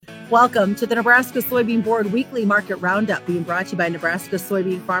Welcome to the Nebraska Soybean Board Weekly Market Roundup, being brought to you by Nebraska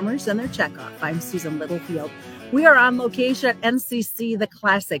soybean farmers and their checkoff. I'm Susan Littlefield. We are on location at NCC The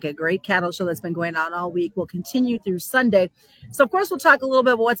Classic, a great cattle show that's been going on all week. Will continue through Sunday. So, of course, we'll talk a little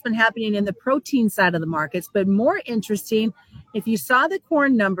bit about what's been happening in the protein side of the markets, but more interesting, if you saw the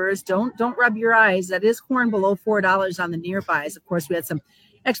corn numbers, don't rub your eyes. That is corn below $4 on the nearbys. Of course, we had some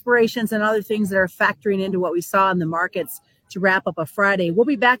expirations and other things that are factoring into what we saw in the markets to wrap up a Friday. We'll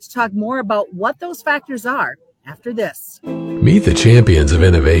be back to talk more about what those factors are after this. Meet the champions of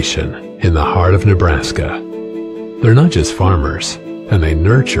innovation in the heart of Nebraska. They're not just farmers, and they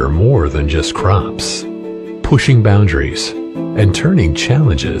nurture more than just crops, pushing boundaries and turning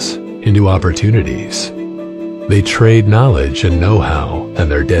challenges into opportunities. They trade knowledge and know-how,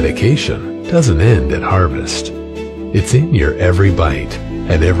 and their dedication doesn't end at harvest. It's in your every bite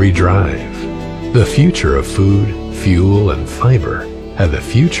and every drive. The future of food, fuel, and fiber, and the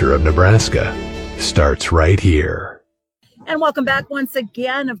future of Nebraska starts right here. And welcome back once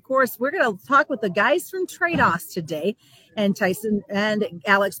again. Of course, we're going to talk with the guys from Tredas today, and Tyson and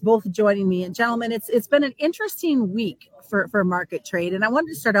Alex both joining me. And gentlemen, it's been an interesting week for market trade. And I wanted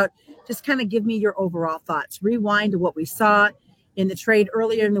to start out, just kind of give me your overall thoughts. Rewind to what we saw in the trade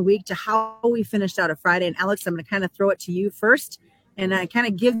earlier in the week to how we finished out a Friday. And Alex, I'm going to kind of throw it to you first, and kind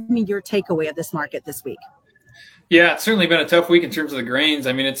of give me your takeaway of this market this week. Yeah, it's certainly been a tough week in terms of the grains.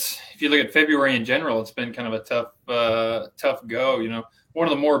 I mean, if you look at February in general, it's been kind of a tough go. You know, one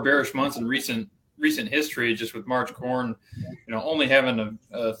of the more bearish months in recent history, just with March corn, only having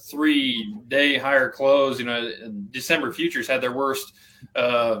a 3-day higher close. You know, December futures had their worst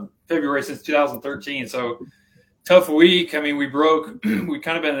February since 2013. So tough week. I mean, we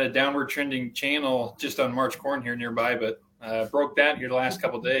kind of been in a downward trending channel just on March corn here nearby, but broke that here the last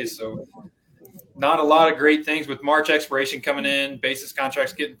couple of days. So not a lot of great things with March expiration coming in, basis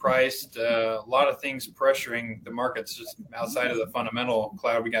contracts getting priced, a lot of things pressuring the markets just outside of the fundamental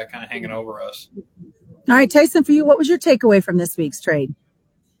cloud we got kind of hanging over us. All right, Tyson, for you, what was your takeaway from this week's trade?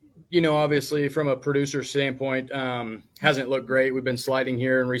 Obviously from a producer standpoint, hasn't looked great. We've been sliding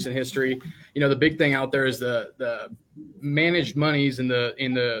here in recent history. The big thing out there is the managed monies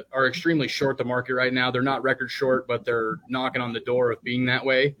are extremely short the market right now. They're not record short, but they're knocking on the door of being that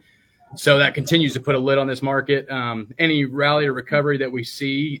way. So that continues to put a lid on this market. Any rally or recovery that we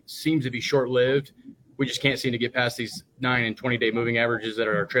see seems to be short-lived. We just can't seem to get past these 9 and 20-day moving averages that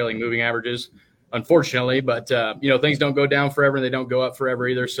are our trailing moving averages, unfortunately. But, things don't go down forever and they don't go up forever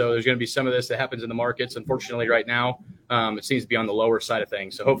either. So there's going to be some of this that happens in the markets. Unfortunately, right now, it seems to be on the lower side of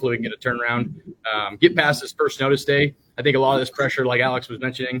things. So hopefully we can get a turnaround, get past this first notice day. I think a lot of this pressure, like Alex was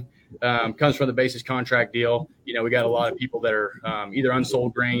mentioning, comes from the basis contract deal. We got a lot of people that are either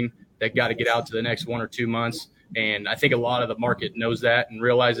unsold grain that got to get out to the next 1 or 2 months. And I think a lot of the market knows that and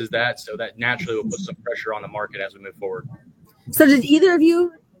realizes that. So that naturally will put some pressure on the market as we move forward. So did either of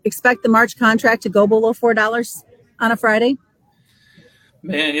you expect the March contract to go below $4 on a Friday?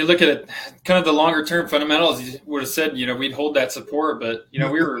 Man, you look at it, kind of the longer term fundamentals, you would have said, we'd hold that support, but, we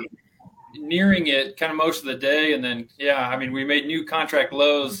were nearing it kind of most of the day. And then, we made new contract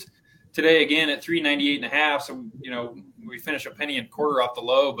lows today again at 398.5. So, we finished a penny and quarter off the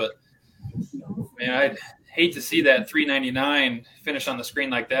low, but man, I'd hate to see that 399 finish on the screen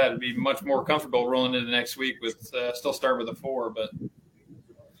like that. It'd be much more comfortable rolling into next week with still start with a 4. But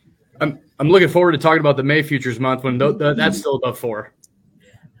I'm looking forward to talking about the May futures month when that's still above 4.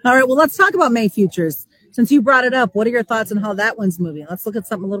 All right, well, let's talk about May futures. Since you brought it up, what are your thoughts on how that one's moving? Let's look at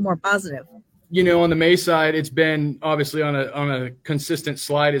something a little more positive. On the May side, it's been obviously on a consistent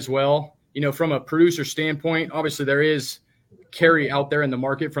slide as well. From a producer standpoint, obviously there is carry out there in the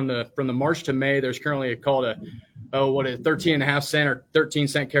market from the March to May. There's currently called a 13.5 cent or 13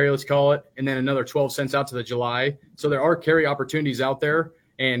 cent carry, let's call it, and then another 12 cents out to the July. So there are carry opportunities out there,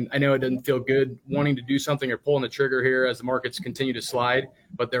 and I know it doesn't feel good wanting to do something or pulling the trigger here as the markets continue to slide,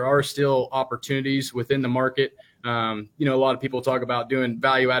 but there are still opportunities within the market. A lot of people talk about doing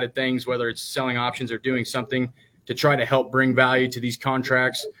value-added things, whether it's selling options or doing something to try to help bring value to these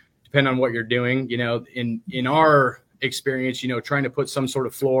contracts, depending on what you're doing. In our experience, trying to put some sort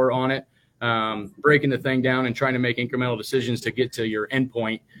of floor on it, breaking the thing down and trying to make incremental decisions to get to your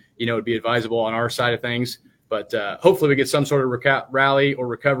endpoint, would be advisable on our side of things. But hopefully we get some sort of rally or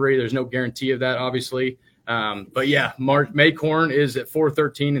recovery. There's no guarantee of that, obviously. But yeah, May corn is at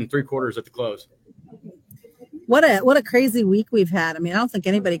 4.13 3/4 at the close. What a crazy week we've had. I mean, I don't think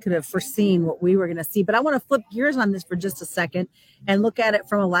anybody could have foreseen what we were going to see, but I want to flip gears on this for just a second and look at it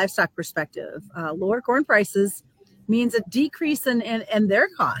from a livestock perspective. Lower corn prices means a decrease in their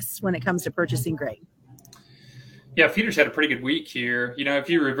costs when it comes to purchasing grain. Yeah, feeders had a pretty good week here. If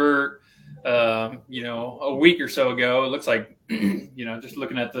you revert, a week or so ago, it looks like, just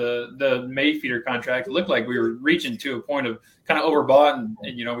looking at the May feeder contract, it looked like we were reaching to a point of kind of overbought, and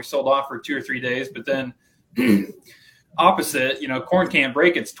we sold off for 2 or 3 days. But then opposite, corn can't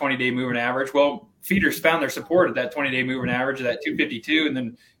break its 20-day moving average. Well, feeders found their support at that 20-day moving average, that 252, and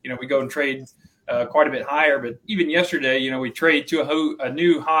then we go and trade quite a bit higher. But even yesterday, we trade to a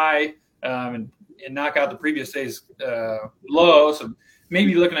new high and knock out the previous day's low. So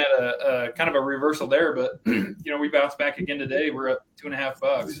maybe looking at a kind of a reversal there, but we bounced back again today. We're up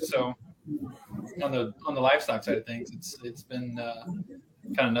 $2.50. So on the livestock side of things, it's been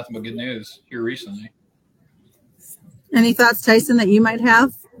kind of nothing but good news here recently. Any thoughts, Tyson, that you might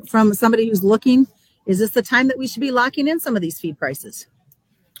have from somebody who's looking? Is this the time that we should be locking in some of these feed prices?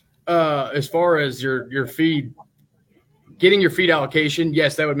 As far as your feed, getting your feed allocation,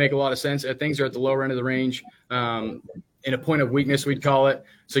 yes, that would make a lot of sense. Things are at the lower end of the range, in a point of weakness, we'd call it.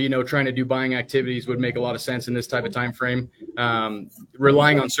 So, trying to do buying activities would make a lot of sense in this type of time frame.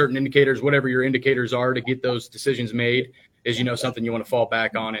 Relying on certain indicators, whatever your indicators are, to get those decisions made is, something you want to fall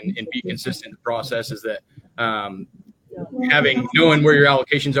back on and be consistent in the process. Is that knowing where your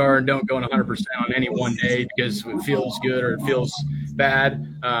allocations are and don't going 100% on any one day because it feels good or it feels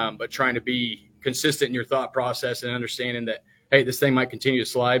bad, but trying to be consistent in your thought process and understanding that, hey, this thing might continue to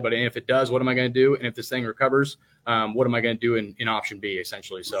slide, but if it does, what am I going to do? And if this thing recovers, what am I going to do in option B,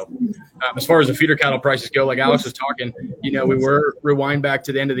 essentially? So as far as the feeder cattle prices go, like Alex was talking, we were rewind back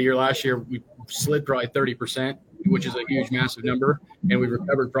to the end of the year last year, we slid probably 30%, which is a huge, massive number. And we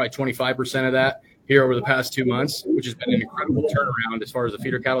recovered probably 25% of that here over the past 2 months, which has been an incredible turnaround as far as the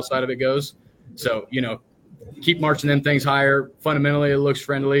feeder cattle side of it goes. So, keep marching them things higher. Fundamentally, it looks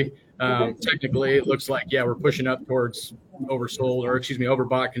friendly. Technically, it looks like, we're pushing up towards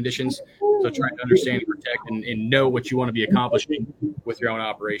overbought conditions. So trying to understand and protect and know what you want to be accomplishing with your own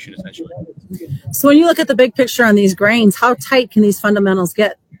operation, essentially. So when you look at the big picture on these grains, how tight can these fundamentals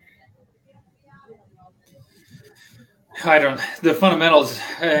get? The fundamentals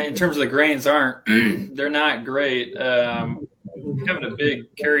in terms of the grains they're not great. Having a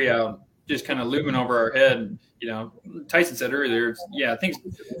big carry out just kind of looming over our head. Tyson said earlier, things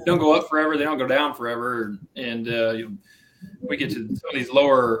don't go up forever. They don't go down forever. And we get to some of these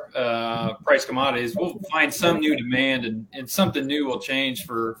lower price commodities, we'll find some new demand and something new will change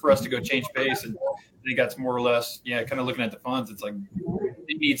for us to go change pace. And I think that's more or less, kind of looking at the funds. It's like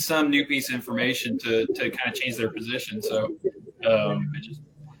they need some new piece of information to kind of change their position. So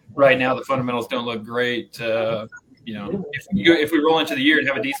right now the fundamentals don't look great. If we roll into the year and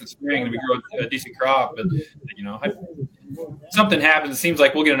have a decent spring and we grow a decent crop, but something happens, it seems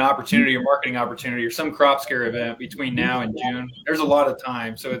like we'll get an opportunity or marketing opportunity or some crop scare event between now and June. There's a lot of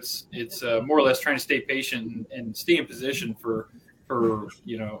time, so it's more or less trying to stay patient and stay in position for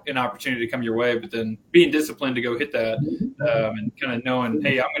an opportunity to come your way, but then being disciplined to go hit that and kind of knowing,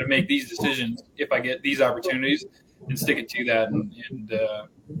 hey, I'm going to make these decisions if I get these opportunities and stick it to that and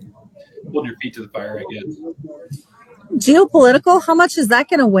hold your feet to the fire, I guess. Geopolitical, how much is that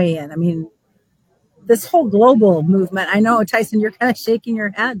going to weigh in? I mean, this whole global movement, I know, Tyson, you're kind of shaking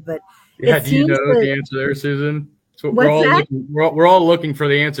your head, but do you know the answer there, Susan? We're all looking for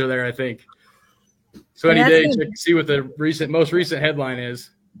the answer there, I think. So any day, check to see what the most recent headline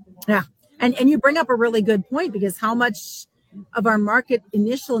is. Yeah, and you bring up a really good point, because how much of our market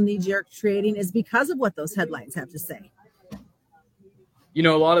initial knee-jerk trading is because of what those headlines have to say. A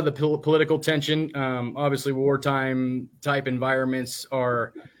lot of the political tension, obviously wartime type environments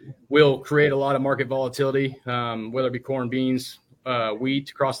will create a lot of market volatility, whether it be corn, beans, wheat,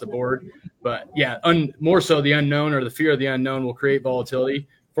 across the board. But more so the unknown or the fear of the unknown will create volatility.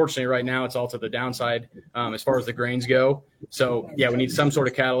 Fortunately, right now it's all to the downside as far as the grains go. So, we need some sort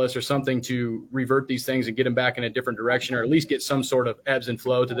of catalyst or something to revert these things and get them back in a different direction, or at least get some sort of ebbs and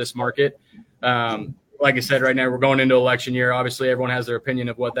flow to this market. Like I said, right now we're going into election year. Obviously, everyone has their opinion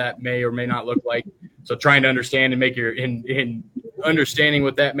of what that may or may not look like. So trying to understand and make in understanding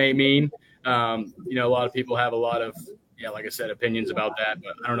what that may mean. A lot of people have a lot of, like I said, opinions about that,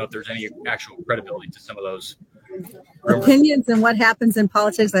 but I don't know if there's any actual credibility to some of those opinions and what happens in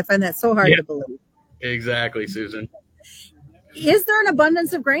politics. I find that so hard to believe. Exactly, Susan. Is there an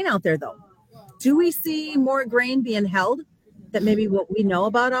abundance of grain out there, though? Do we see more grain being held that maybe what we know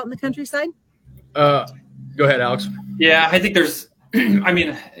about out in the countryside? Go ahead, Alex. Yeah, I think there's,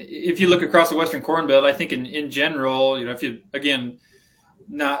 if you look across the Western Corn Belt, I think in general, if you, again,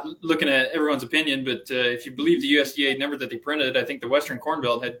 not looking at everyone's opinion, but if you believe the USDA number that they printed, I think the Western Corn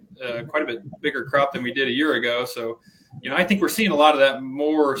Belt had quite a bit bigger crop than we did a year ago. So, I think we're seeing a lot of that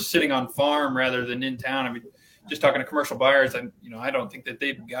more sitting on farm rather than in town. I mean, just talking to commercial buyers, I don't think that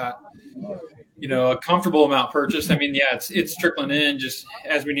they've got, a comfortable amount purchased. I mean, yeah, it's trickling in just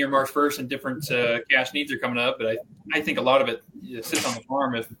as we near March 1st and different cash needs are coming up. But I think a lot of it sits on the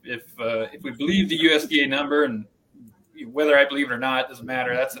farm. If we believe the USDA number, and whether I believe it or not, doesn't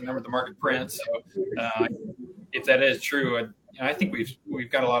matter. That's the number the market prints. So if that is true, I think we've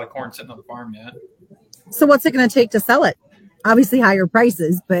got a lot of corn sitting on the farm yet. So what's it going to take to sell it? Obviously higher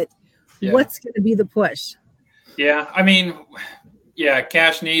prices, but what's going to be the push? Yeah, I mean,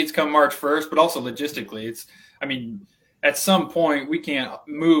 cash needs come March 1st, but also logistically, at some point we can't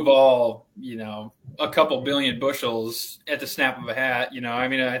move all, a couple billion bushels at the snap of a hat.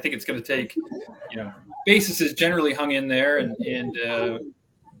 I think it's going to take, basis is generally hung in there. And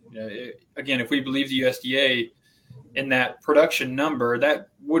again, if we believe the USDA in that production number, that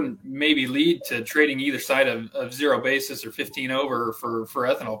wouldn't maybe lead to trading either side of zero basis or 15 over for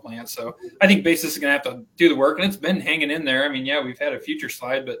ethanol plants. So I think basis is going to have to do the work, and it's been hanging in there. We've had a future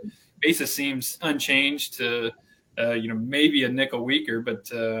slide, but basis seems unchanged to, maybe a nickel weaker.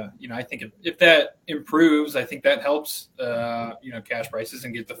 But, I think if that improves, I think that helps, cash prices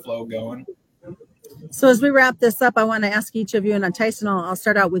and get the flow going. So as we wrap this up, I want to ask each of you, and Tyson, I'll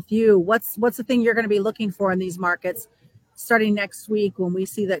start out with you. What's the thing you're going to be looking for in these markets starting next week when we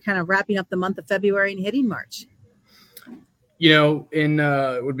see that kind of wrapping up the month of February and hitting March?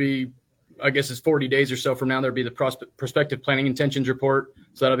 It would be, I guess it's 40 days or so from now, there'll be the prospective planning intentions report.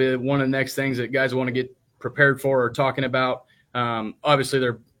 So that'll be one of the next things that guys want to get prepared for or talking about.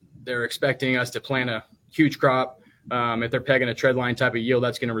 Obviously, they're expecting us to plant a huge crop. If they're pegging a tread line type of yield,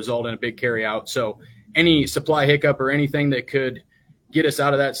 that's going to result in a big carry out. So any supply hiccup or anything that could get us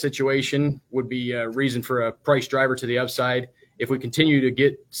out of that situation would be a reason for a price driver to the upside. If we continue to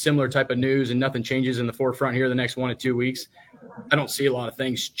get similar type of news and nothing changes in the forefront here the next 1 to 2 weeks, I don't see a lot of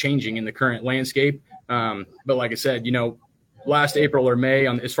things changing in the current landscape. But like I said, last April or May,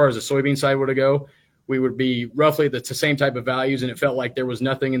 as far as the soybean side were to go, we would be roughly the same type of values, and it felt like there was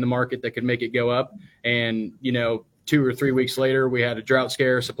nothing in the market that could make it go up. And, 2 or 3 weeks later, we had a drought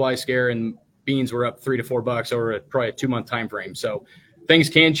scare, supply scare, and beans were up $3 to $4 over probably a 2-month time frame. So things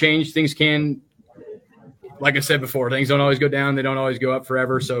can change. Things can, like I said before, things don't always go down. They don't always go up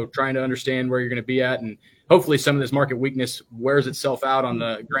forever. So trying to understand where you're going to be at, and hopefully some of this market weakness wears itself out on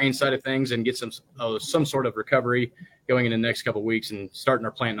the grain side of things and get some sort of recovery going in the next couple of weeks and starting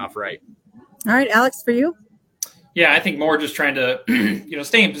our planting off right. All right, Alex, for you? Yeah, I think more just trying to,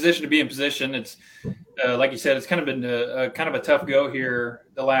 stay in position to be in position. It's like you said, it's kind of been a tough go here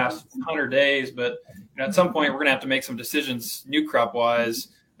the last 100 days, but at some point we're going to have to make some decisions new crop wise.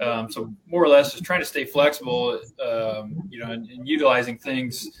 So more or less just trying to stay flexible, and utilizing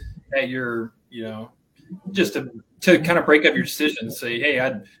things at your, just to kind of break up your decisions. Say, hey,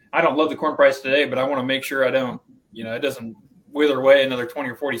 I don't love the corn price today, but I want to make sure I don't, it doesn't wither away another 20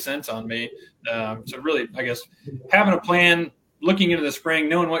 or 40 cents on me. So really, I guess, having a plan, looking into the spring,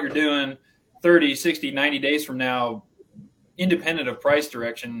 knowing what you're doing 30, 60, 90 days from now, independent of price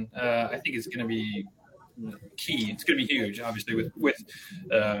direction, I think is going to be key. It's going to be huge, obviously, with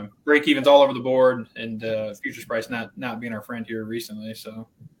break evens all over the board and futures price not being our friend here recently. So.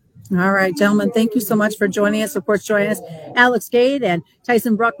 All right, gentlemen, thank you so much for joining us. Of course, joining us, Alex Gade and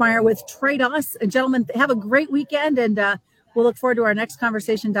Tyson Broekemeier with Tredas. And gentlemen, have a great weekend, and we'll look forward to our next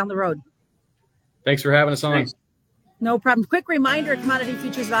conversation down the road. Thanks for having us on. Thanks. No problem. Quick reminder, commodity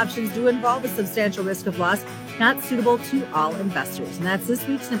futures and options do involve a substantial risk of loss, not suitable to all investors. And that's this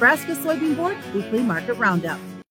week's Nebraska Soybean Board Weekly Market Roundup.